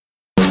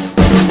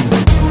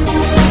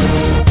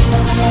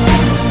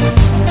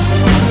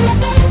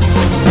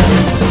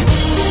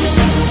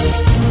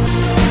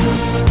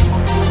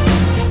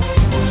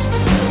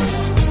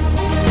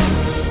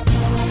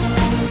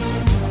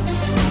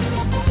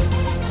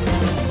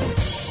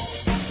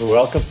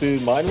Welcome to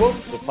Mindwalk,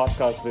 the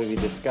podcast where we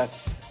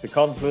discuss the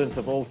confluence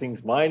of all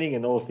things mining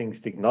and all things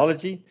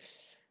technology.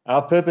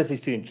 Our purpose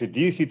is to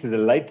introduce you to the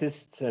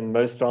latest and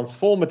most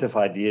transformative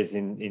ideas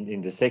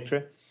in the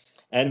sector,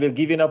 and we'll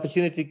give you an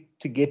opportunity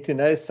to get to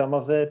know some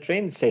of the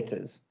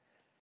trendsetters.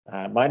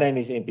 My name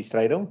is MP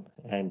Strydom,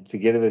 and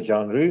together with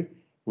Jean Roux,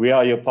 we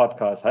are your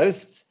podcast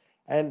hosts.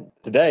 And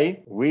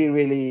today, we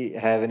really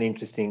have an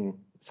interesting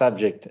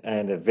subject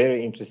and a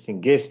very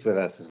interesting guest with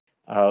us.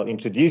 I'll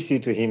introduce you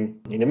to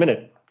him in a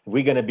minute.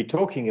 We're going to be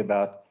talking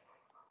about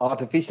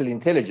artificial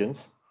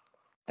intelligence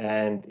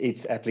and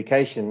its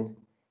application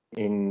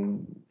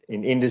in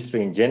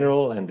industry in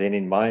general, and then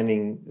in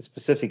mining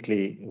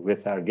specifically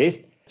with our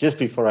guest. Just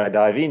before I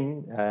dive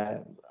in,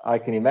 I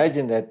can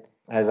imagine that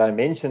as I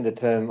mentioned the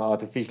term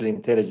artificial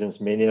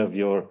intelligence, many of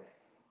you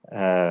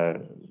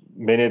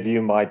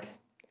might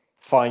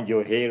find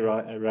your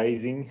hair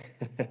raising.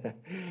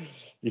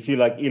 If you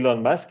like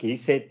Elon Musk, he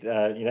said,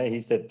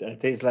 he's the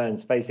Tesla and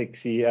SpaceX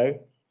CEO.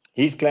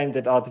 He's claimed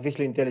that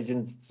artificial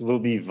intelligence will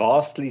be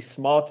vastly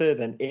smarter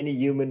than any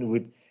human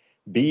would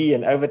be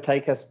and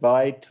overtake us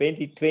by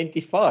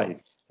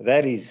 2025.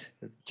 That is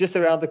just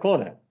around the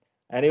corner.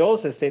 And he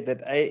also said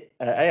that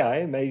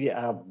AI may be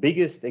our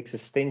biggest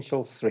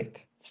existential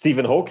threat.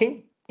 Stephen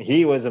Hawking,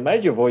 he was a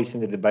major voice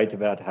in the debate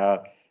about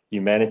how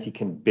humanity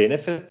can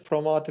benefit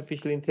from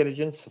artificial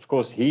intelligence. Of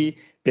course, he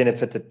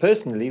benefited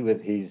personally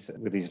with his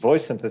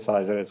voice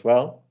synthesizer as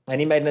well. And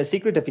he made no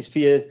secret of his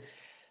fears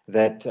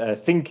that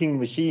thinking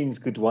machines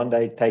could one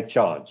day take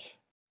charge.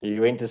 He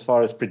went as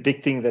far as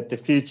predicting that the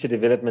future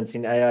developments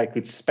in AI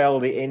could spell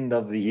the end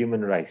of the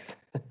human race.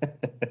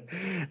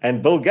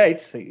 And Bill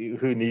Gates,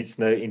 who needs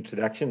no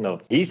introduction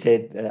of, he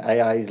said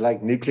AI is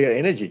like nuclear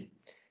energy.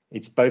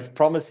 It's both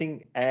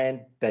promising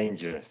and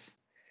dangerous.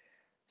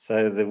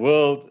 So the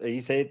world, he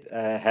said,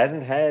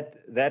 hasn't had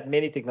that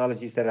many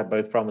technologies that are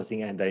both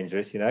promising and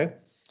dangerous,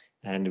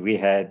 And we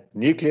had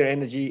nuclear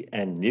energy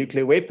and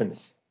nuclear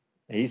weapons.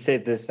 He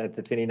said this at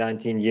the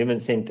 2019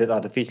 Human-Centered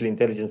Artificial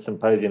Intelligence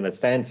Symposium at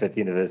Stanford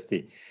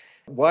University.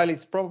 While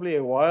it's probably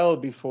a while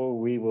before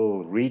we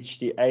will reach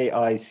the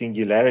AI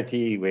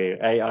singularity, where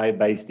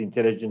AI-based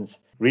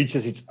intelligence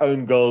reaches its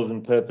own goals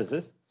and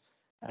purposes,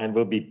 and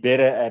will be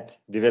better at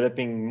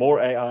developing more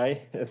AI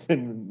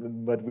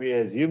than what we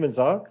as humans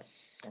are,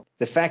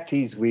 the fact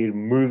is we're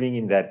moving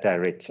in that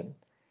direction.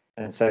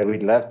 And so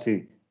we'd love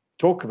to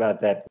talk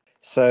about that.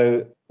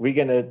 So we're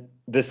going to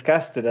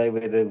discuss today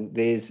whether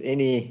there's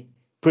any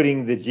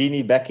putting the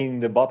genie back in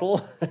the bottle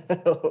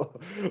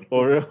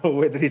or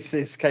whether it's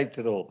escaped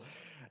at all.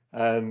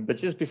 But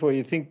just before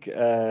you think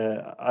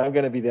I'm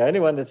going to be the only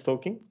one that's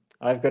talking,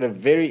 I've got a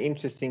very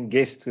interesting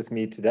guest with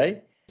me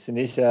today.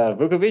 Sinisha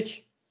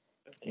Vukovic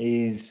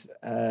is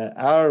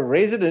our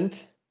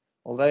resident,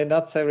 although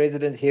not so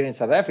resident here in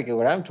South Africa,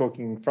 where I'm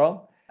talking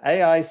from,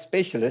 AI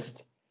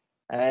specialist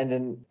and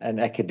an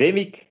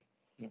academic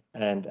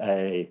and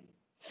a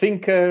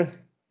thinker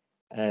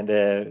and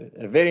a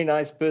very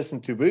nice person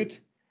to boot.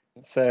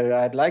 So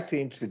I'd like to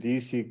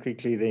introduce you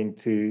quickly then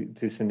to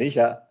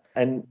Sinisha.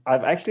 And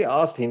I've actually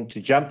asked him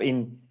to jump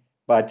in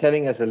by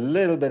telling us a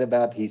little bit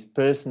about his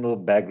personal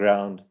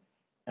background,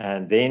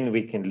 and then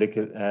we can look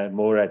at,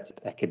 more at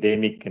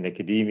academic and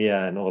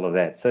academia and all of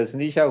that. So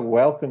Sinisha,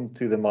 welcome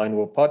to the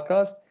Mindwalk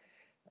podcast.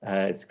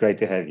 It's great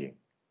to have you.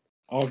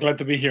 Oh, glad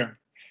to be here.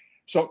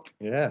 So,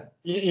 yeah,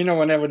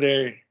 whenever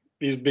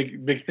these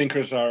big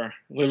thinkers are a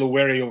little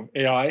wary of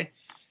AI,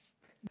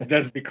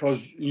 that's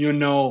because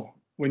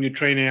when you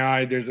train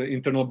AI, there's an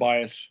internal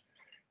bias,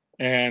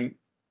 and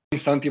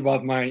something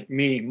about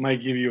me might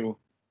give you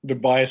the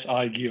bias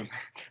I give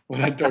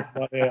when I talk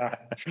about AI.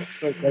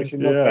 So it's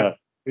actually not bad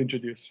to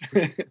introduce.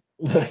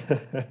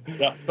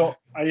 Yeah. So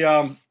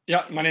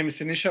my name is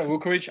Sinisha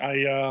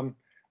Vukovic.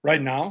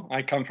 Right now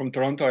I come from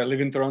Toronto. I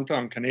live in Toronto.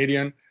 I'm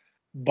Canadian.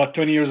 But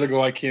 20 years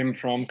ago, I came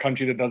from a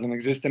country that doesn't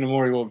exist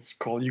anymore. It was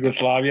called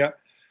Yugoslavia.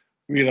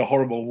 We had a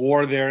horrible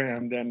war there,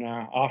 and then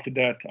after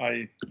that,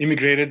 I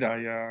immigrated.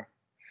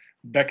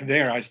 Back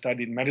there, I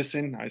studied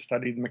medicine. I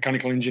studied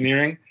mechanical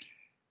engineering,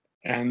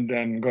 and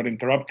then got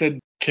interrupted.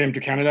 Came to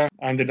Canada.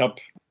 I ended up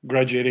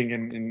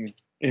graduating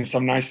in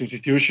some nice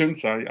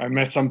institutions. I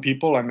met some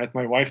people. I met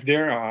my wife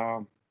there.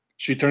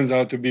 She turns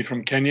out to be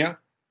from Kenya,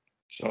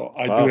 so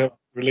I do have a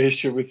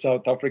relationship with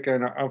South Africa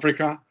and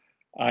Africa.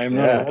 I am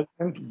not a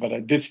resident, but I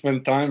did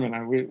spend time, and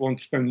I want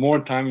to spend more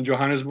time in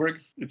Johannesburg.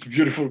 It's a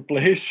beautiful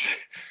place.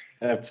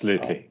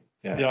 Absolutely.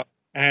 Yeah.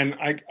 And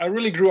I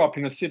really grew up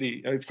in a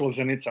city. It's called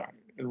Zenica,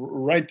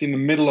 right in the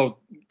middle of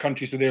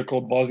countries today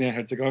called Bosnia and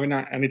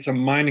Herzegovina. And it's a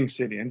mining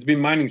city. And it's been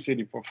a mining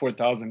city for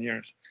 4,000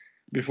 years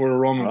before the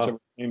Romans ever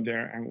came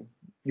there. And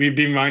we've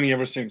been mining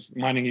ever since,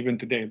 mining even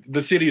today.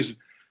 The city is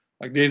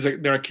like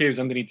there are caves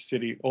underneath the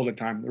city all the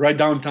time. Right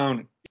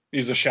downtown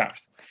is a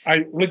shaft.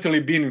 I literally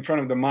been in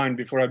front of the mine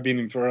before I've been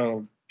in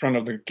front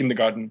of the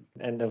kindergarten.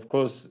 And of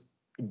course,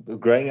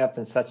 growing up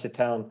in such a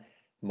town,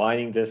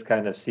 mining does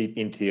kind of seep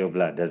into your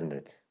blood, doesn't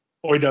it?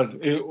 Oh, it does.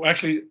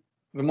 Actually,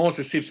 the most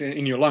it seeps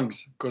in your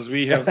lungs, because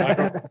we have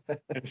iron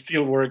and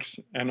steel works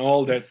and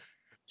all that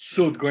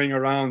suit going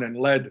around and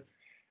lead.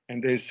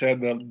 And they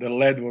said that the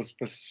lead was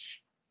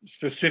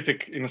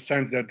specific in a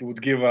sense that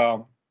would give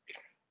a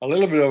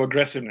little bit of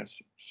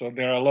aggressiveness. So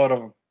there are a lot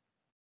of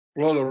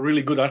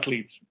really good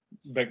athletes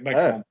back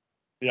home.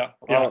 Yeah.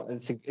 Well,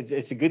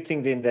 it's a good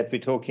thing then that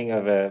we're talking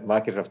over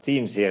Microsoft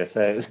Teams here.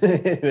 So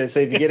so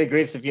if you get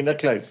aggressive, you're not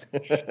close.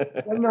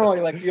 Well, no,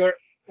 like you're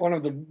one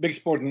of the big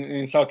sports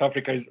in South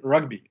Africa is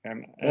rugby,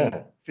 and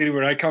the city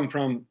where I come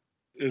from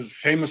is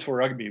famous for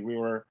rugby. We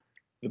were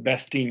the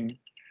best team.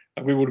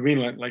 We would win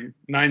like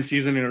 9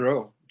 seasons in a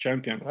row,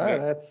 champions. Wow,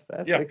 that's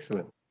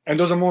excellent. And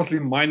those are mostly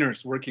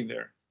miners working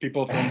there.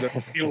 People from the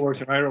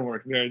steelworks and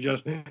ironworks. They're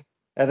just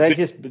and they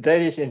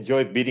just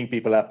enjoy beating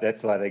people up.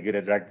 That's why they're good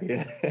at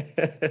rugby.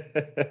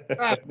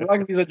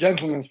 Rugby is a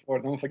gentleman's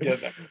sport. Don't forget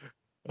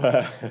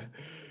that.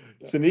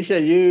 So Nisha,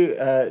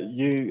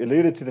 you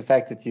alluded to the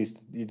fact that you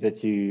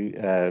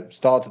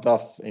started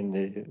off in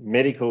the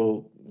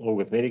medical or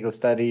with medical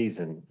studies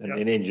and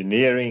in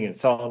engineering and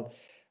so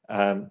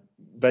on.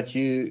 But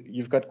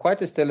you've got quite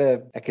a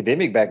stellar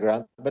academic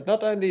background. But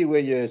not only were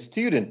you a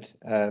student,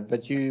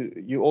 but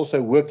you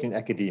also worked in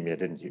academia,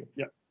 didn't you?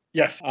 Yeah.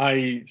 Yes,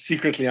 I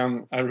secretly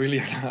am a really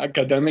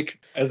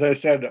academic. As I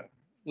said, a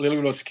little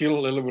bit of skill,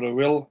 a little bit of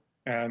will,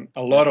 and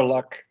a lot of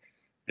luck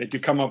that you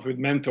come up with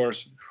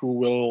mentors who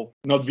will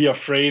not be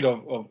afraid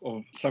of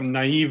some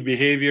naive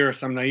behavior,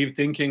 some naive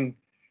thinking.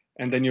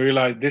 And then you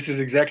realize this is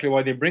exactly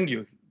why they bring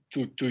you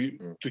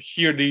to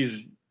hear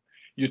these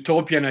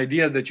utopian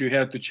ideas that you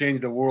have to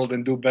change the world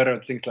and do better,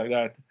 things like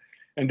that.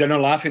 And they're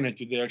not laughing at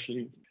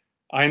you.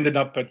 I ended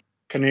up at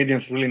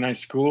Canadian's really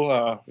nice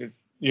school,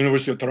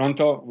 University of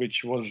Toronto,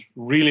 which was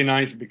really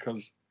nice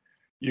because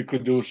you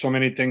could do so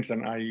many things.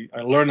 And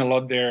I learned a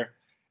lot there.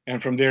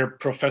 And from there,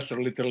 professor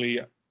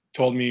literally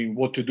told me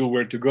what to do,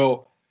 where to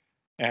go.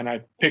 And I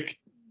picked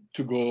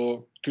to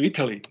go to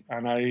Italy.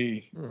 And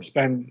I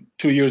spent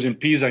 2 years in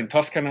Pisa, in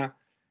Tuscany,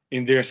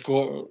 in their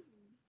school,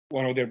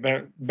 one of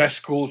their best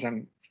schools.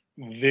 And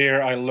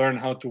there I learned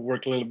how to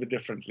work a little bit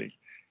differently.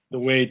 The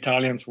way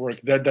Italians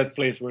work, that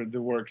place where it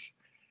works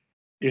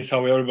is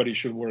how everybody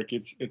should work.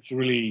 It's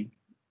really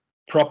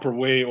proper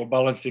way of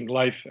balancing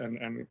life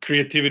and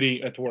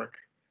creativity at work.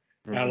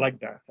 I like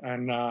that.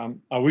 And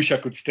I wish I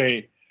could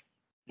stay,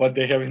 but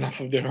they have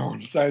enough of their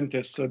own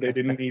scientists, so they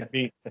didn't need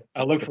me.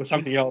 I looked for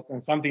something else,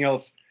 and something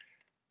else.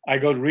 I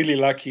got really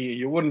lucky.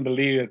 You wouldn't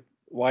believe it,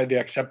 why they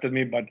accepted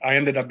me, but I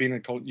ended up being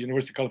at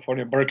University of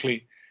California,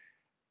 Berkeley,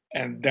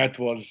 and that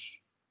was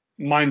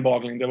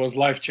mind-boggling. That was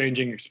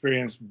life-changing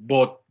experience,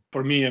 both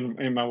for me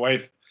and my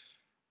wife.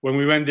 When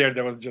we went there,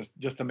 that was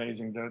just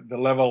amazing. The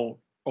level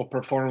of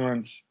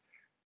performance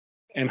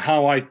and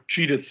how I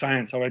treated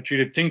science, how I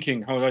treated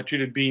thinking, how I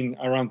treated being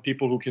around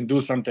people who can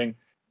do something.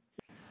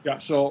 Yeah,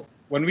 so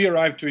when we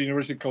arrived to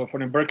University of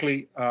California,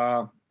 Berkeley,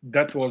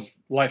 that was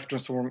life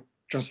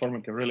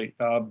transformative, really,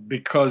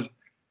 because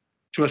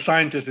to a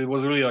scientist, it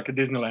was really like a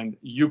Disneyland.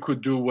 You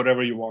could do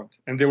whatever you want,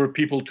 and there were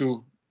people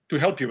to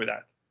help you with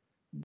that.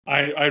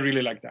 I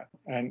really liked that,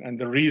 and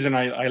the reason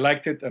I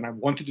liked it and I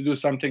wanted to do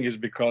something is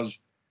because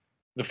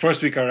the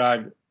first week I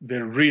arrived,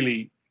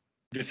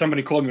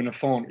 somebody called me on the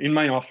phone in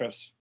my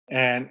office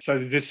and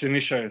says, "This is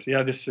Sinisha."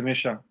 Yeah, this is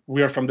Sinisha.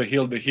 We are from the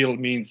Hill. The Hill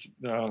means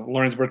the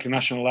Lawrence Berkeley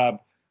National Lab.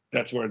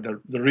 That's where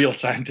the real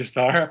scientists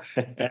are.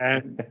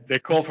 And they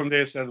call from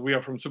there, said, "We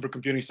are from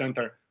Supercomputing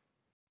Center.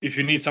 If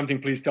you need something,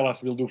 please tell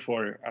us. We'll do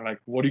for you." I'm like,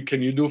 "What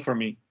can you do for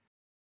me?"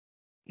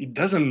 It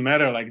doesn't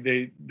matter. Like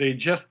they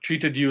just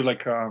treated you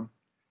like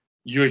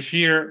you're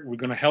here. We're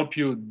gonna help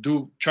you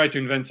try to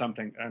invent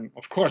something. And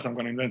of course, I'm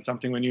gonna invent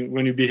something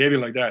when you behave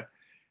like that.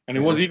 And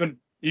it was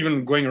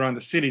even going around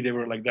the city, they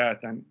were like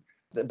that. And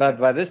but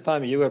by this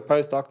time, you were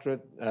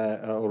postdoctorate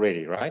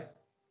already, right?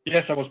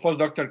 Yes, I was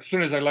postdoctorate. As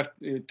soon as I left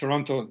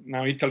Toronto,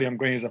 now Italy, I'm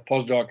going as a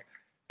postdoc,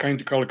 coming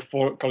to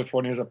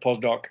California as a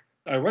postdoc.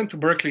 I went to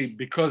Berkeley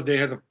because they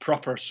had a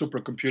proper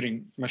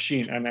supercomputing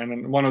machine.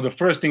 And one of the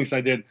first things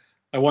I did,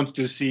 I wanted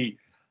to see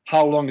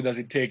how long does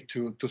it take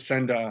to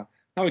send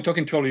now we're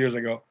talking 12 years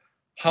ago,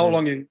 how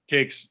long it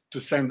takes to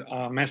send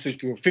a message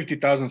to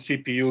 50,000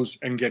 CPUs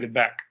and get it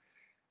back.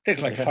 It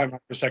takes like 5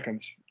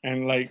 microseconds.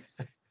 And like,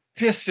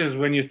 this is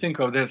when you think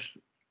of this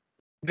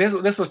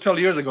was 12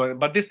 years ago,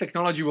 but this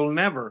technology will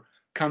never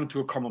come to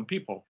a common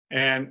people.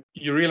 And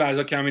you realize,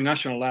 okay, I'm in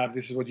national lab.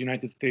 This is what the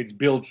United States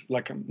built,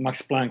 like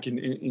Max Planck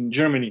in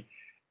Germany.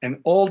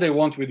 And all they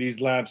want with these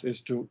labs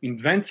is to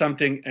invent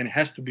something and it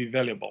has to be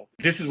valuable.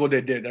 This is what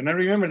they did. And I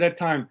remember that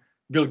time,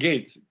 Bill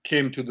Gates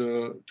came to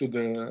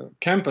the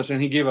campus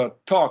and he gave a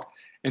talk.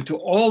 And to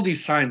all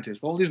these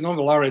scientists, all these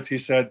Nobel laureates, he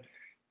said,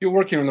 "You're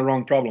working on the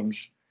wrong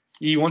problems."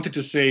 He wanted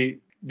to say,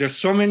 there's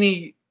so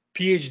many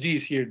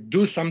PhDs here,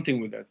 do something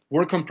with it.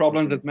 Work on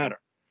problems that matter.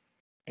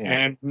 Yeah.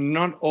 And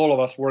not all of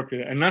us work with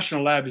it. And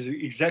National Lab is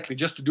exactly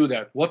just to do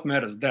that. What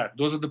matters?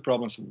 Those are the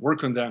problems.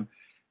 Work on them.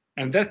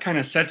 And that kind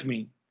of set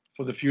me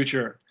for the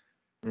future.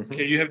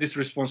 Okay, you have this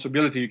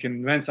responsibility. You can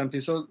invent something.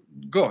 So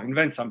go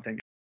invent something.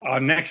 Our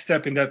next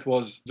step in that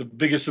was the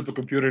biggest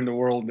supercomputer in the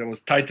world. There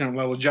was Titan.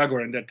 Well, it was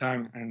Jaguar at that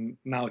time. And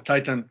now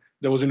Titan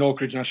That was in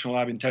Oak Ridge National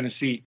Lab in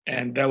Tennessee.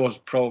 And that was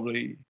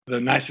probably the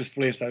nicest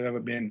place I've ever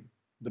been.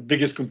 The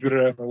biggest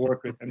computer I ever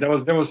worked with. And that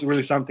was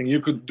really something.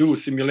 You could do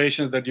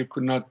simulations that you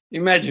could not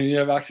imagine. You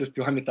have access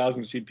to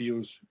 100,000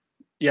 CPUs.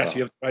 Yes, wow.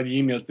 You have to write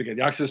emails to get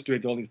access to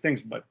it, all these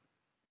things, but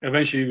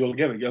eventually you'll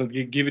give it. I'll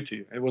give it to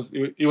you.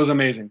 It was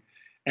amazing.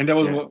 And that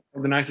was one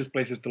of the nicest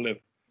places to live.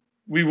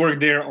 We worked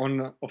there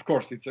on, of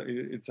course, it's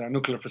a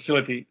nuclear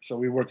facility. So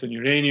we worked on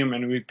uranium,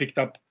 and we picked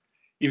up,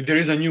 if there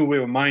is a new way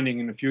of mining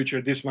in the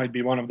future, this might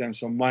be one of them.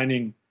 So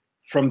mining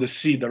from the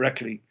sea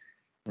directly.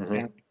 Mm-hmm.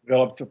 And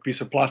developed a piece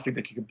of plastic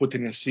that you can put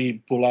in a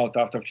sea, pull out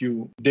after a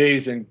few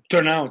days, and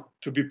turn out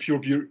to be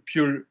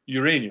pure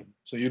uranium.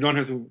 So you don't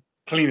have to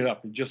clean it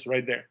up; it's just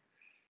right there.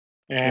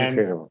 And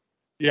incredible.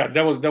 Yeah,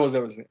 that was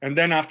it. And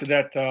then after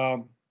that,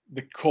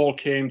 the call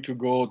came to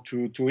go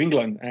to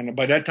England. And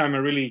by that time, I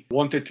really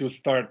wanted to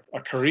start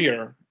a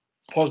career.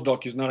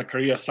 Postdoc is not a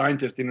career.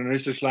 Scientist in a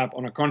research lab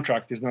on a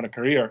contract is not a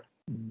career.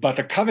 But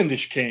a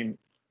Cavendish came,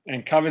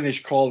 and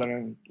Cavendish called,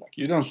 and like,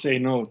 you don't say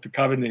no to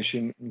Cavendish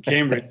in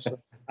Cambridge. So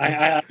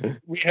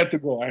we had to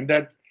go, and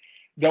that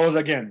was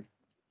again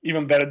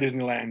even better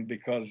Disneyland,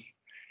 because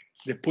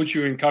they put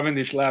you in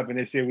Cavendish lab and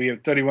they say we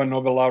have 31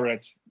 Nobel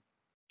laureates.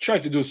 Try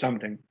to do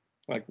something.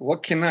 Like,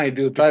 what can I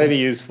do? Try to be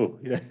useful.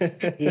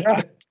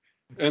 Yeah.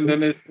 And then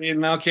they say,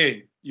 now,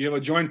 okay, you have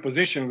a joint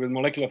position with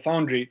Molecular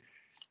Foundry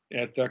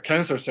at the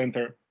Cancer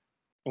Center,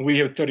 and we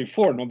have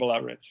 34 Nobel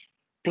laureates.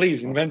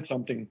 Please invent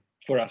something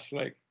for us.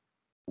 Like,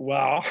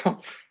 wow,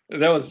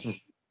 that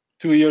was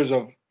 2 years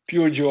of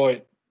pure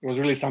joy. It was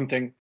really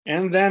something.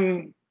 And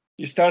then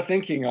you start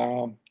thinking,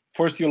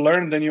 first you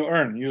learn, then you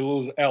earn. You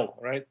lose L,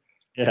 right?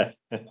 Yeah.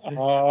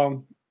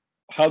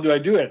 How do I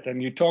do it?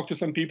 And you talk to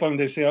some people, and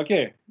they say,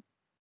 okay,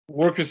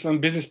 work with some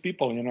business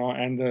people,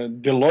 and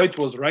Deloitte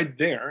was right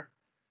there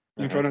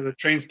in front of the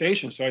train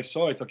station. So I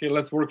saw it. Okay,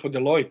 let's work for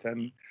Deloitte.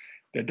 And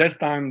at that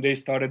time, they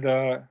started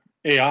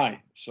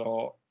AI.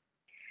 So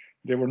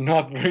they were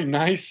not very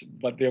nice,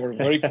 but they were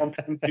very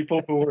competent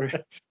people who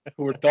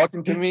were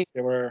talking to me.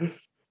 They were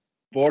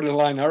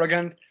borderline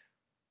arrogant,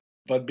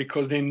 but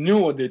because they knew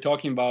what they're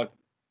talking about,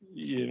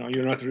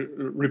 you're not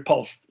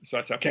repulsed. So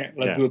I said, okay,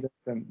 let's do this.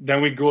 And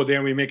then we go there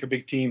and we make a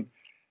big team.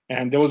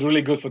 And that was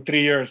really good for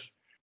 3 years.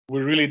 We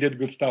really did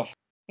good stuff.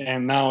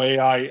 And now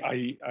AI,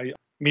 I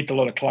meet a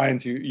lot of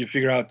clients. You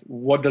figure out,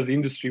 what does the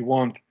industry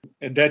want?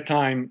 At that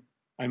time,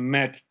 I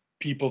met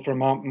people from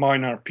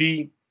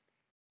MineRP.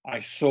 I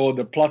saw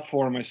the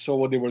platform. I saw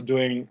what they were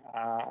doing.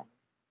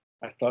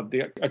 I thought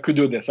I could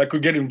do this. I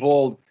could get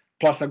involved.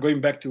 Plus, I'm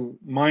going back to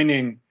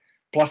mining.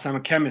 Plus, I'm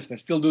a chemist. I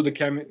still do the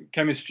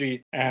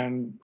chemistry,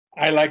 and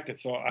I liked it.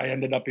 So I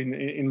ended up in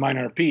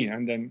MineRP.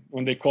 And then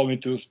when they called me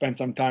to spend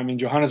some time in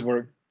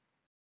Johannesburg,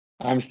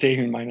 I'm staying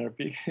in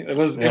MineRP. It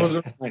was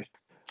really nice.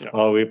 Yeah.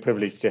 Oh, we're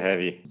privileged to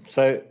have you.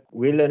 So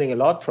we're learning a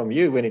lot from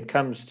you when it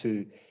comes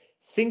to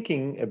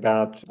thinking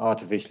about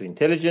artificial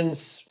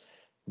intelligence,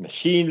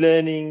 machine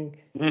learning,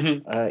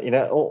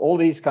 all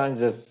these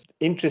kinds of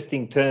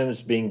interesting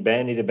terms being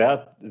bandied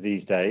about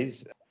these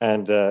days.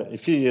 And a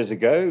few years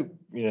ago,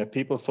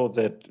 people thought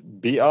that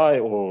BI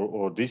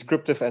or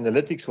descriptive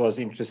analytics was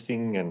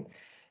interesting, and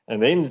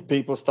then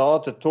people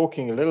started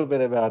talking a little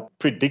bit about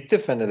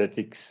predictive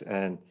analytics,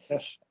 and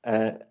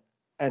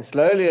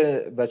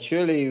slowly but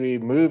surely we're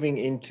moving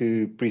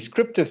into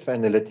prescriptive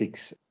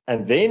analytics,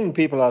 and then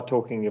people are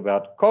talking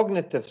about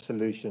cognitive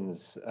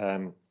solutions,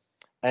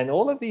 and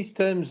all of these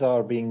terms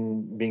are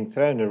being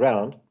thrown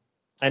around.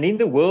 And in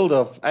the world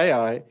of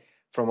AI,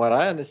 from what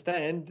I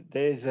understand,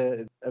 there's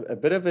a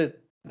bit of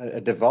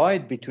a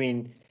divide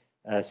between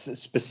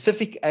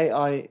specific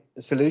AI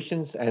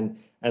solutions and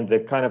the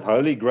kind of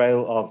holy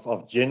grail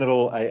of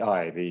general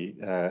AI,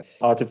 the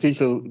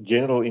artificial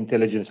general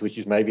intelligence, which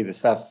is maybe the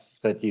stuff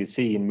that you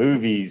see in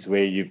movies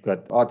where you've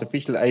got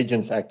artificial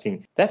agents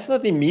acting. That's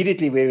not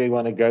immediately where we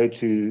want to go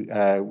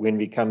to when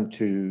we come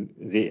to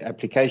the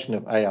application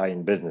of AI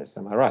in business.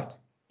 Am I right?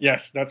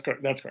 Yes, that's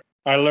correct. That's correct.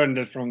 I learned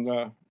it from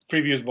the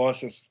previous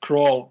bosses: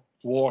 crawl,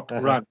 walk,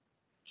 run.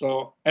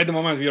 So at the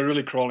moment, we are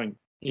really crawling.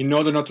 In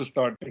order not to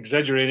start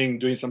exaggerating,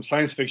 doing some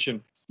science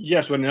fiction.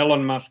 Yes, when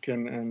Elon Musk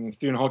and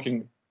Stephen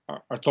Hawking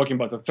are talking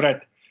about a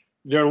threat,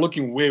 they're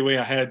looking way, way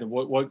ahead of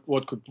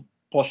what could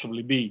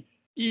possibly be.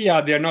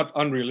 Yeah, they're not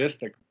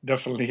unrealistic.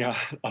 Definitely a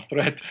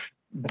threat.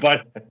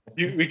 But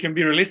we can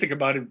be realistic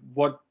about it.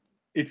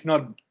 It's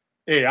not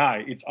AI,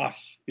 it's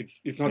us.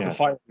 It's not the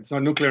fire, it's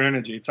not nuclear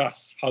energy, it's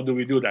us. How do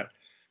we do that?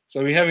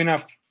 So we have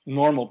enough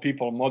normal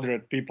people,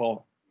 moderate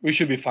people. We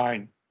should be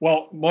fine.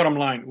 Well, bottom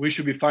line, we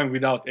should be fine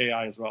without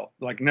AI as well.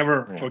 Like,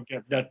 never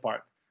forget that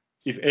part.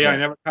 If AI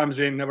never comes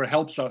in, never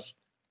helps us,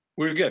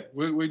 we're good.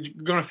 We're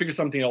going to figure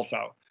something else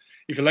out.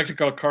 If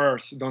electrical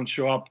cars don't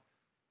show up,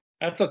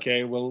 that's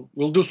okay.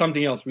 We'll do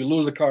something else. We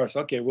lose the cars.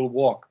 Okay, we'll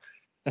walk.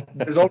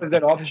 There's always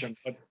that option.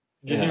 But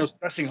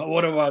stressing,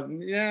 what about?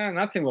 Yeah,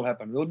 nothing will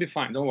happen. We'll be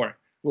fine. Don't worry.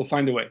 We'll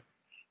find a way.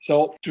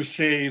 So to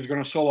say it's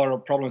going to solve our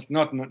problems,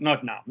 not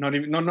now, not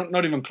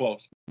even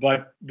close.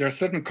 But there are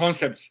certain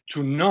concepts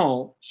to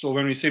know. So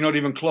when we say not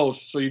even close,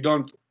 so you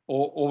don't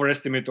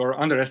overestimate or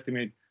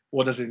underestimate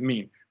what does it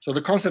mean? So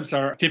the concepts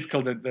are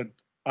typical that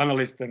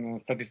analysts and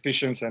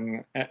statisticians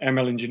and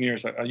ML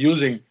engineers are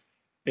using.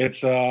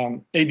 It's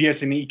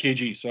ADS and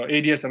EKG. So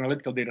ADS,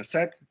 analytical data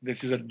set.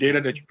 This is a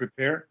data that you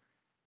prepare,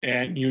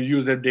 and you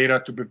use that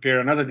data to prepare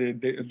another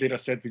data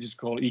set, which is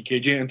called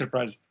EKG,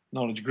 Enterprise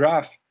Knowledge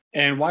Graph.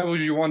 And why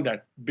would you want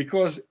that?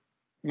 Because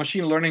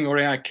machine learning or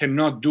AI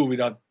cannot do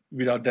without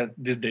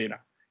this data.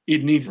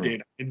 It needs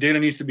data. The data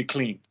needs to be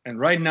clean. And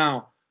right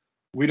now,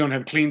 we don't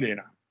have clean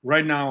data.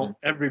 Right now,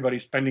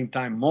 everybody's spending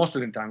time, most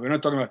of the time, we're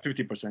not talking about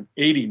 50%,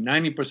 80,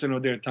 90%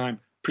 of their time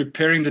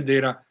preparing the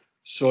data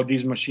so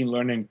these machine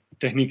learning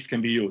techniques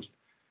can be used.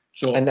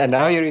 So and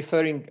now you're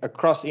referring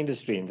across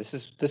industry, and this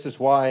is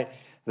why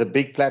the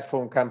big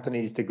platform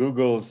companies, the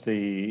Googles,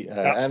 the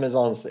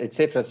Amazons, et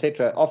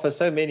cetera, offer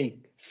so many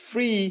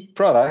free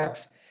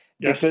products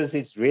because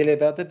it's really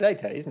about the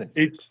data, isn't it?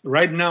 It's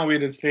right now we're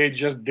at a stage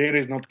just data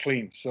is not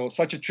clean. So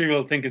such a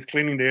trivial thing as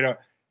cleaning data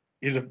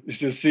is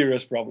a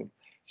serious problem.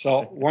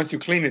 So once you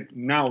clean it,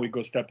 now we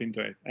go step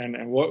into it.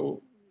 And what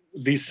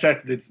these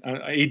sets, that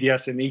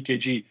ADS and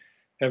EKG,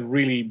 have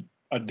really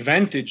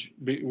advantage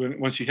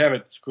once you have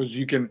it, because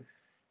you can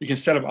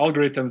set up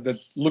algorithms that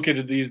look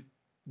at these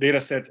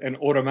data sets and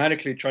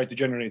automatically try to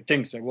generate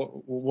things. And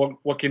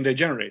what can they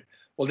generate?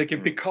 Well, they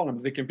can pick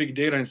columns. They can pick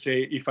data and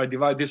say, if I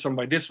divide this one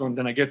by this one,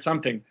 then I get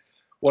something.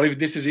 Well, if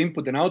this is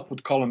input and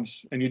output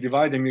columns and you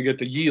divide them, you get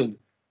the yield.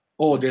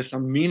 Oh, there's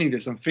some meaning,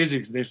 there's some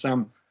physics, there's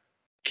some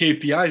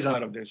KPIs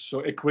out of this. So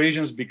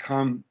equations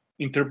become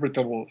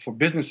interpretable for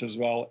business as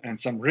well, and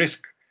some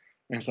risk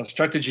and some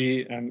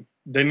strategy, and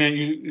then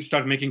you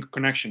start making a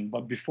connection.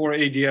 But before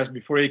ADS,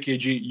 before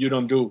AKG, you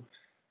don't do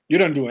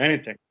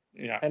anything.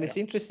 Yeah. And it's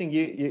interesting,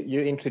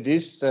 you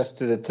introduced us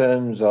to the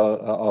terms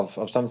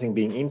of something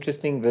being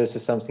interesting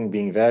versus something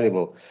being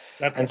valuable.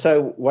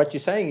 So what you're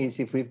saying is,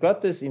 if we've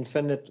got this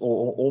infinite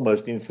or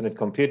almost infinite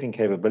computing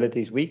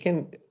capabilities, we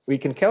can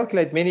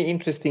calculate many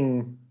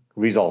interesting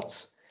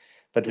results.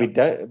 But we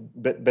don't.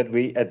 But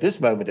we, at this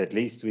moment at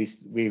least,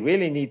 we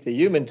really need the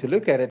human to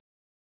look at it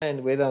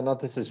and whether or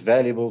not this is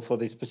valuable for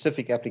the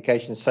specific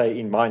application, say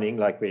in mining,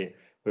 like where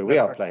we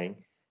are playing,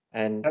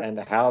 and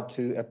how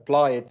to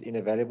apply it in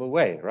a valuable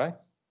way, right?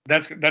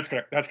 That's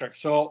correct.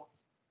 So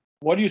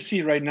what you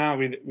see right now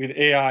with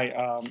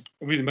AI,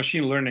 with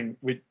machine learning,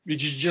 which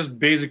is just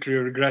basically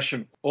a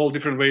regression, all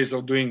different ways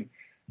of doing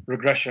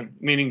regression,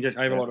 meaning that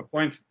I have a lot of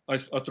points, I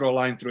throw a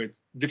line through it,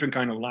 different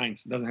kind of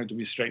lines. It doesn't have to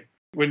be straight.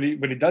 When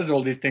it does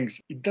all these things,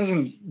 it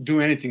doesn't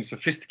do anything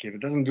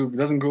sophisticated. It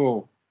doesn't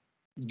go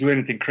do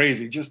anything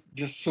crazy.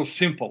 Just so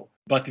simple.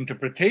 But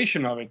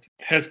interpretation of it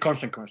has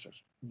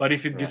consequences. But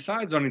if it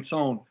decides on its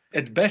own,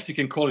 at best you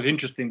can call it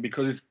interesting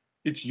because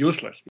it's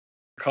useless.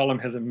 The column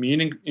has a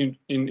meaning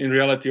in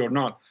reality or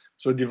not.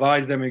 So it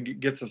divides them and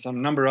gets some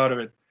number out of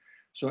it.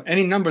 So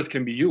any numbers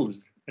can be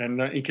used,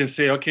 and it can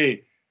say,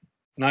 okay,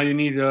 now you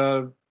need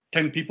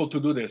 10 people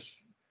to do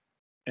this.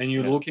 And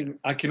you're looking,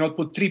 I cannot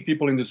put 3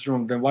 people in this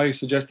room, then why are you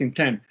suggesting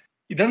 10?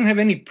 It doesn't have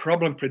any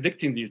problem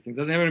predicting these things,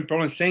 doesn't have any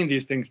problem saying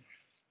these things,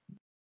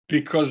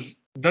 because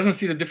it doesn't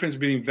see the difference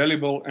between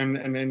valuable and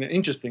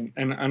interesting.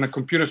 And a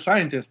computer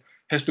scientist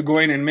has to go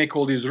in and make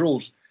all these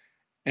rules.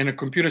 And a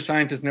computer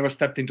scientist never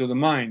stepped into the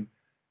mind.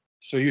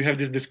 So you have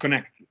this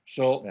disconnect.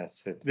 So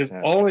there's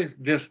always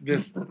this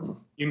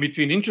in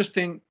between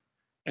interesting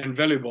and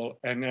valuable.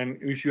 And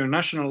if you're a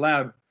national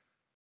lab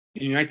in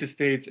the United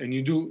States and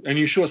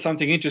you show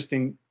something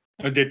interesting,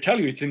 they tell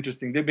you it's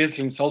interesting, they're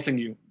basically insulting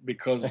you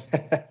because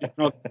it's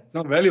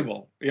not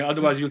valuable.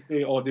 Otherwise you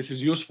say, oh, this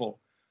is useful.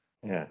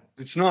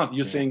 It's not.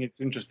 You're saying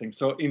it's interesting.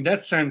 So in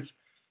that sense,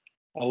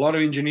 a lot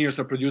of engineers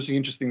are producing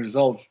interesting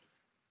results,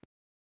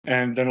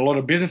 and then a lot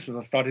of businesses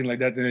are starting like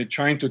that, and they're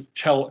trying to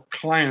tell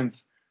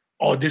clients,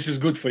 oh, this is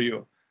good for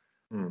you.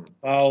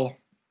 Well,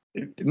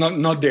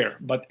 not there.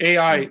 But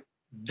AI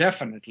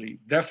definitely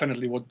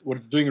what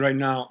it's doing right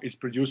now is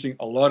producing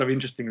a lot of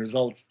interesting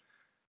results,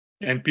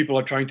 and people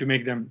are trying to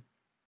make them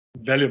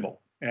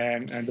valuable.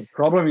 And the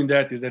problem in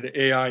that is that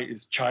the AI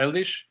is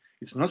childish.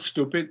 It's not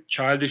stupid.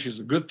 Childish is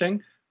a good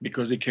thing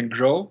because it can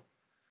grow,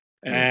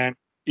 and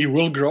it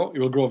will grow. It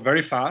will grow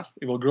very fast.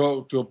 It will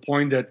grow to a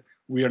point that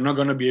we are not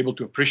going to be able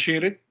to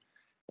appreciate it,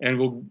 and it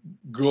will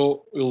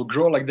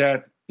grow like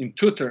that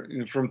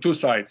from two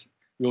sides.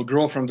 It will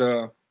grow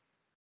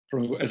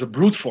as a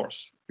brute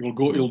force. It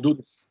will do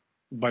this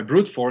by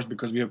brute force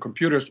because we have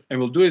computers,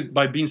 and we'll do it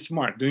by being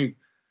smart, doing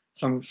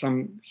some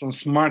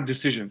smart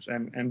decisions.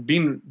 And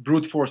being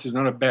brute force is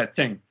not a bad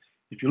thing.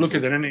 If you look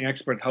at any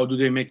expert, how do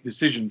they make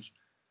decisions?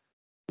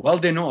 Well,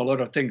 they know a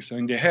lot of things. So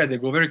in their head, they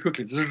go very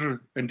quickly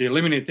and they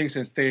eliminate things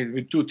and stay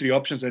with 2-3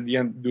 options at the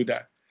end, do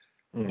that.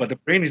 But the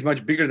brain is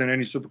much bigger than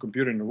any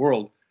supercomputer in the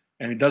world.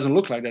 And it doesn't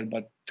look like that.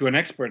 But to an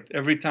expert,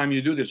 every time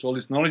you do this, all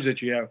this knowledge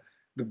that you have,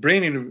 the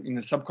brain in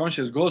the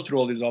subconscious goes through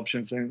all these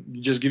options and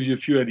it just gives you a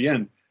few at the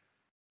end.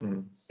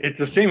 It's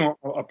the same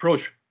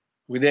approach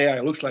with AI.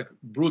 It looks like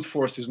brute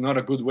force is not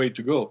a good way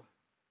to go.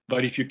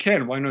 But if you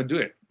can, why not do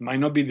it? Might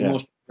not be the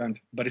most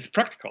important, but it's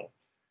practical.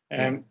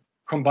 And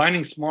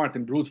combining smart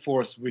and brute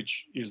force,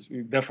 which is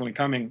definitely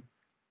coming,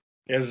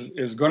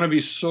 is going to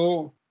be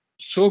so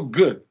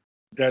good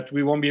that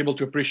we won't be able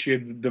to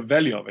appreciate the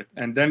value of it,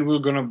 and then we're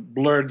going to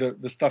blur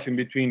the stuff in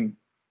between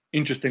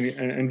interesting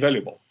and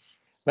valuable.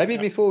 Maybe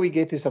before we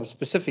get to some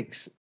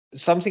specifics,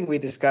 something we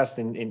discussed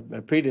in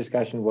a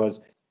pre-discussion was,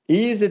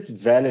 is it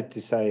valid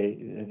to say,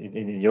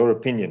 in your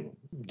opinion,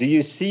 do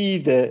you see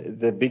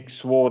the big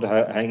sword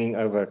hanging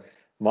over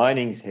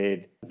mining's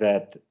head,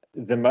 that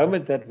the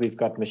moment that we've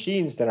got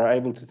machines that are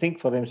able to think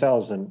for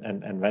themselves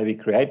and maybe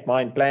create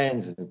mine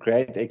plans and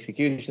create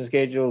execution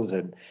schedules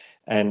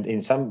and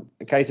in some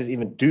cases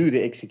even do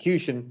the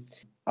execution,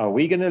 are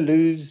we going to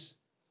lose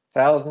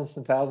thousands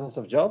and thousands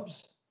of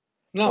jobs?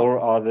 No. Or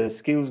are the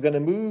skills going to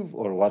move,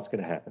 or what's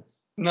going to happen?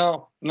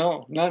 No,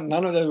 none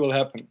of that will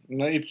happen.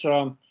 No, it's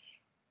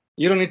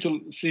you don't need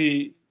to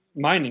see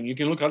mining. You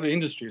can look at other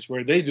industries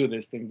where they do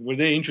this thing, where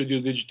they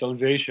introduce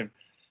digitalization.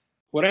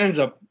 What ends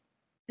up,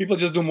 people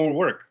just do more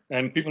work,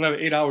 and people have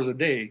 8 hours a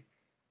day.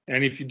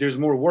 And if there's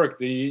more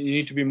work, you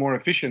need to be more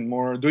efficient,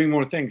 doing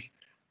more things.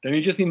 Then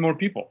you just need more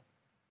people.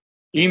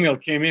 Email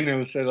came in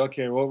and said,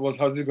 okay,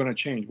 how's this going to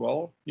change?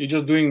 Well, you're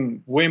just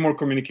doing way more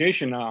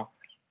communication now,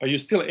 but you're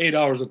still 8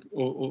 hours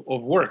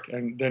of work.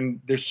 And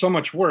then there's so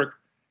much work.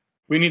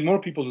 We need more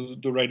people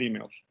to write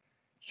emails.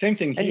 Same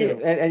thing here.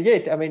 And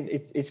yet, I mean,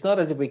 it's not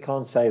as if we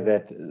can't say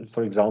that,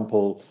 for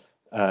example,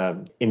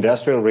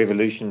 industrial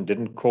revolution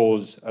didn't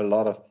cause a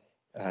lot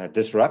of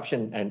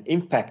disruption and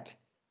impact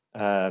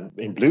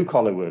in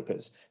blue-collar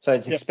workers. So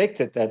it's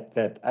expected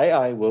that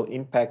AI will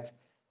impact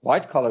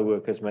white-collar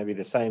workers maybe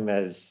the same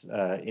as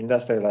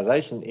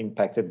industrialization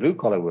impacted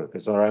blue-collar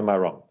workers, or am I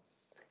wrong?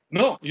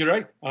 No, you're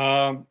right.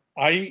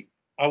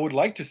 I would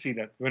like to see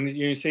that. When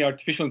you say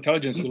artificial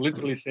intelligence, you're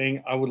literally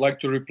saying, I would like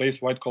to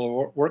replace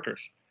white-collar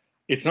workers.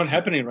 It's not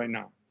happening right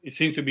now. It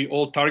seems to be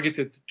all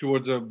targeted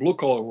towards the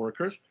blue-collar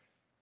workers,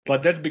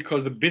 but that's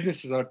because the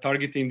businesses are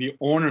targeting the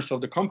owners of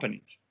the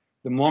companies.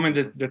 The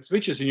moment that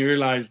switches and you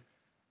realize,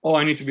 oh,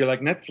 I need to be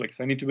like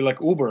Netflix. I need to be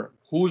like Uber.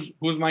 Who's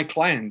my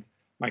client?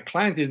 My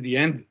client is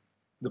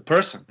the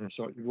person.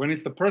 So when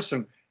it's the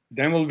person,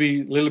 then we'll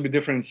be a little bit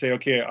different and say,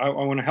 okay, I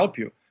want to help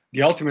you.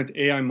 The ultimate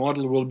AI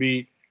model will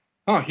be,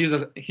 oh,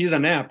 here's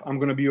an app. I'm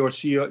going to be your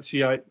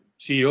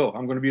CEO.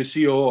 I'm going to be a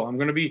COO. I'm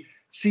going to be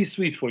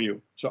C-suite for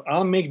you. So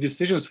I'll make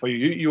decisions for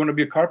you. You want to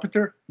be a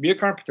carpenter? Be a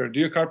carpenter. Do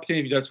your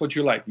carpentering if that's what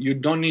you like. You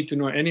don't need to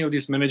know any of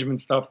this management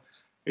stuff.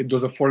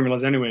 Those are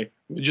formulas anyway.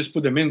 You just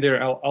put them in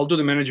there. I'll do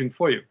the managing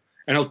for you.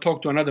 And I'll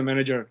talk to another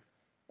manager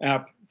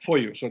app for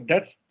you. So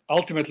that's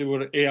ultimately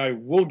where AI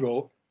will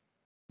go.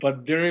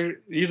 But there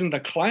isn't a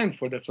client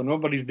for that. So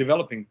nobody's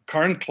developing.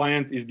 Current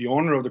client is the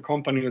owner of the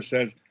company who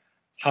says,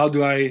 how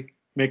do I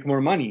make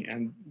more money?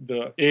 And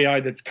the AI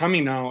that's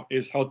coming now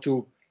is how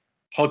to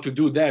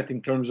do that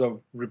in terms of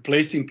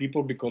replacing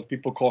people, because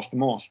people cost the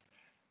most.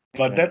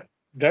 But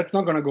that's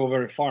not going to go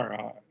very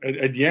far.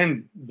 At the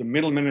end, the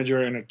middle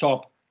manager and the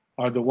top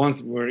are the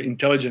ones where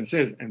intelligence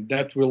is, and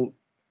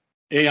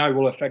AI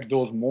will affect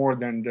those more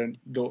than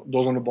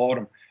those on the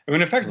bottom. And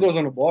when it affects those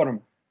on the bottom,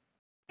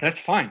 that's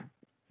fine.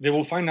 They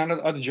will find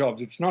other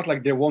jobs. It's not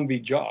like there won't be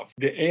jobs.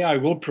 The AI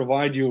will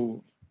provide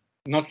you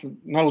not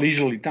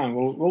leisurely time.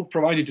 Will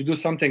provide you to do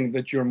something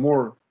that you're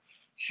more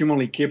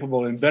humanly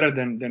capable and better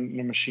than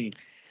the machine.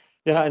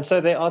 Yeah, and so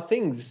there are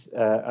things.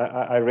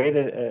 I read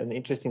an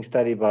interesting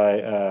study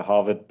by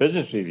Harvard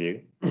Business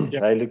Review.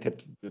 They looked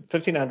at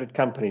 1,500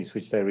 companies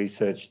which they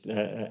researched,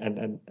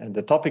 and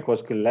the topic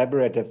was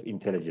collaborative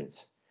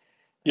intelligence,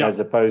 as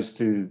opposed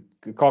to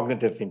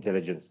cognitive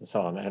intelligence and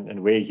so on,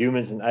 and where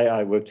humans and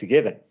AI work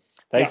together.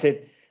 They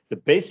said the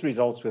best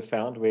results were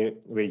found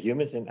where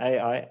humans and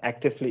AI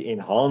actively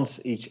enhance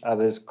each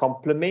other's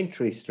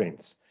complementary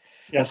strengths.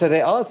 And so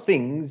there are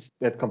things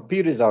that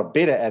computers are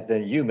better at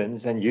than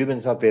humans, and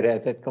humans are better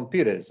at than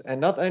computers. And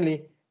not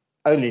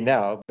only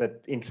now,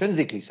 but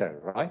intrinsically so,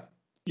 right?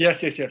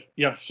 Yes.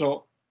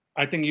 So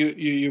I think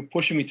you're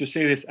pushing me to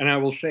say this, and I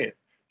will say it.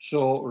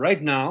 So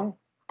right now,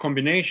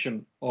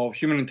 combination of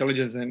human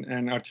intelligence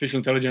and artificial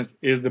intelligence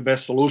is the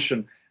best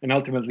solution and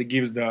ultimately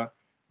gives the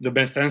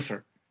best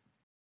answer.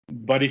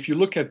 But if you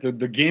look at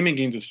the gaming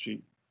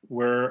industry,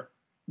 where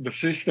the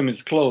system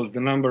is closed, the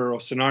number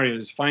of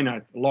scenarios is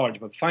finite, large,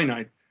 but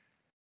finite,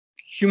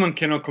 human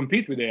cannot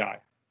compete with AI.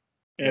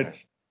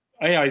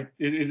 AI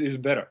is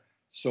better.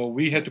 So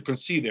we had to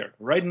concede there.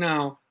 Right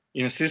now,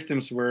 in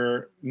systems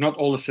where not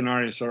all the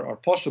scenarios are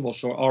possible,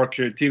 so our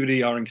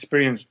creativity, our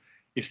experience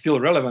is still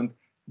relevant,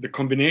 the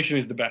combination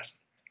is the best.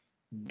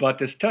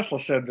 But as Tesla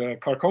said, the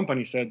car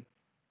company said,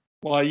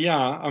 well, yeah,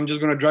 I'm just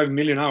going to drive 1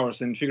 million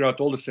hours and figure out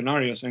all the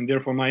scenarios, and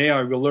therefore my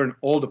AI will learn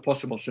all the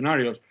possible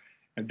scenarios.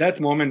 At that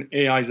moment,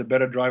 AI is a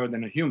better driver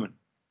than a human.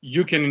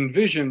 You can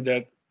envision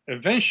that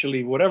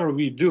eventually, whatever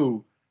we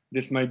do,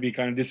 this might be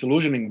kind of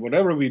disillusioning.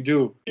 Whatever we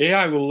do,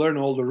 AI will learn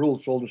all the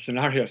rules, all the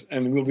scenarios,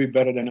 and will be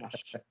better than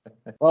us.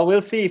 Well,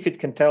 we'll see if it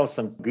can tell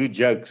some good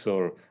jokes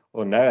or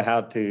know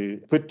how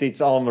to put its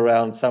arm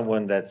around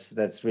someone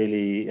that's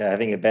really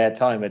having a bad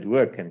time at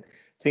work and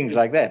things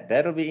like that.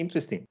 That'll be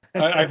interesting.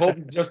 I hope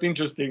it's just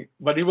interesting,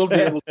 but he will be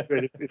able to do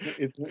it.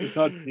 It's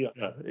not. Yeah.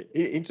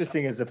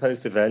 Interesting as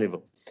opposed to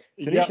valuable.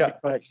 Yeah,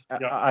 Tanisha, because,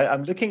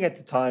 I'm looking at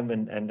the time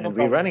and No we're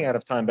problem. running out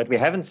of time, but we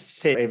haven't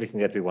said everything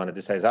that we wanted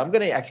to say. So I'm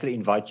going to actually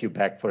invite you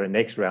back for a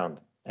next round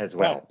as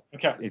well,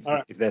 okay. All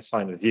right. if that's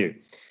fine with you.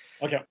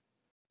 Okay.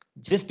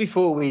 Just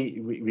before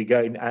we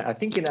go in, I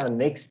think in our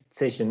next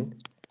session,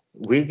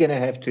 we're going to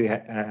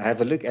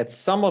have a look at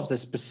some of the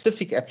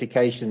specific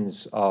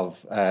applications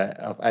of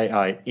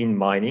AI in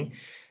mining.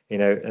 You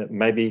know,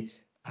 maybe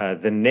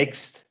the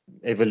next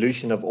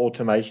evolution of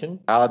automation.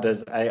 How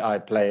does AI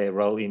play a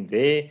role in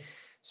there?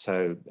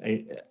 So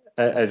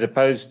as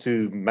opposed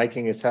to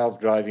making a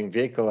self-driving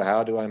vehicle,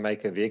 how do I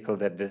make a vehicle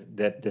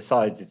that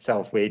decides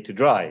itself where to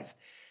drive,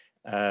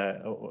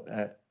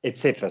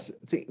 etc.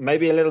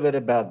 Maybe a little bit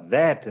about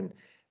that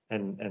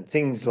and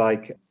things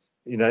like,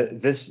 you know,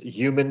 this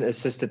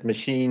human-assisted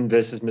machine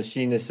versus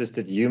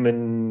machine-assisted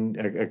human,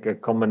 a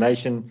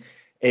combination,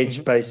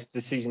 edge-based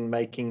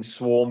decision-making,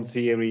 swarm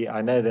theory.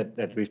 I know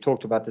that we've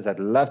talked about this. I'd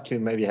love to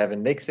maybe have a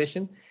next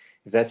session,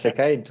 if that's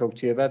okay, and talk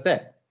to you about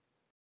that.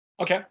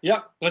 Okay.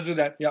 Yeah, let's do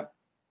that. Yeah.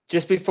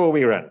 Just before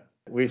we run,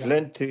 we've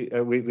learned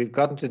to, we've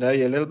gotten to know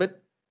you a little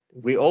bit.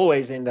 We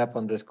always end up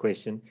on this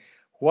question.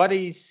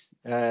 What's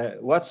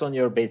on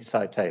your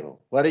bedside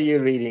table? What are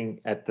you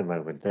reading at the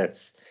moment?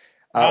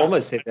 I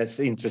almost said that's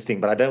interesting,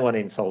 but I don't want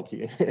to insult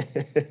you.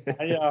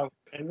 I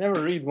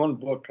never read one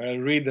book. I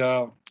read,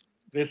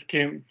 this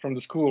came from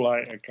the school.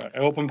 I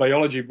open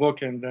biology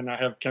book, and then I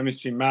have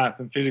chemistry, math,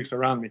 and physics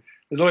around me.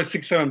 There's always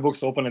 6-7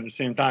 books open at the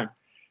same time.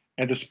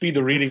 And the speed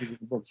of reading is in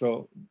the book.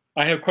 So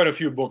I have quite a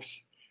few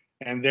books,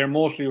 and they're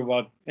mostly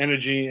about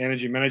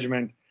energy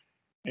management,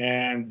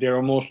 and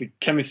they're mostly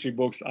chemistry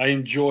books. I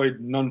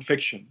enjoyed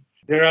nonfiction.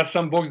 There are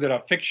some books that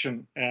are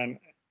fiction, and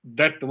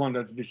that's the one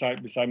that's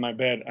beside my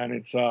bed, and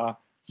it's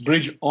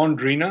Bridge on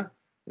Drina.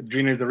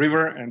 Drina is a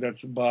river, and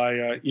that's by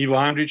Ivo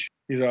Andrić.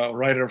 He's a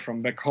writer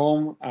from back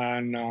home,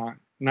 and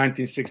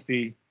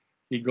 1960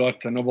 he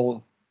got a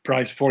Nobel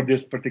Prize for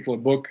this particular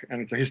book,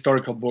 and it's a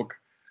historical book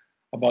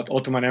about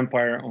Ottoman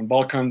Empire on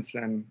Balkans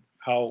and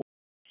how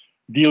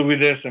deal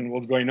with this and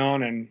what's going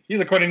on. And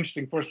he's a quite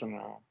interesting person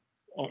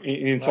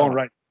in its own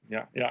right.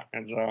 Yeah.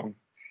 And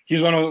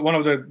he's one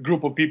of the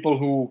group of people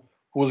who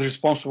was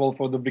responsible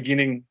for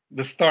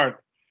the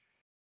start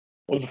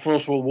of the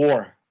First World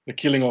War, the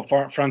killing of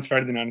Franz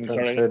Ferdinand in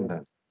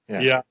Sarajevo.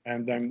 Yeah,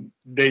 and then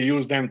they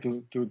used them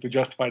to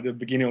justify the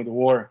beginning of the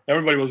war.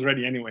 Everybody was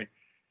ready anyway,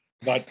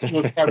 but he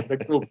was part of the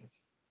group,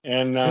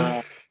 and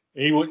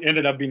he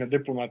ended up being a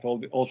diplomat,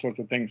 all sorts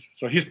of things.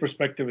 So his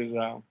perspective is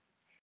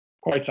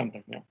quite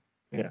something.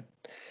 Yeah.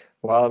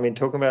 Well, I mean,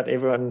 talking about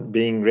everyone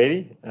being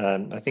ready,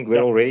 I think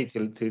we're all ready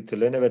to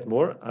learn a bit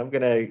more. I'm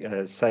going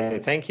to say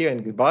thank you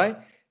and goodbye,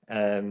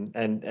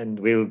 and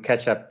we'll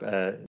catch up.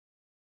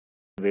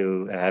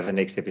 We'll have a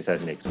next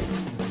episode next week.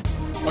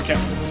 Okay.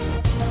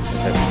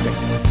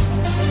 Perfect.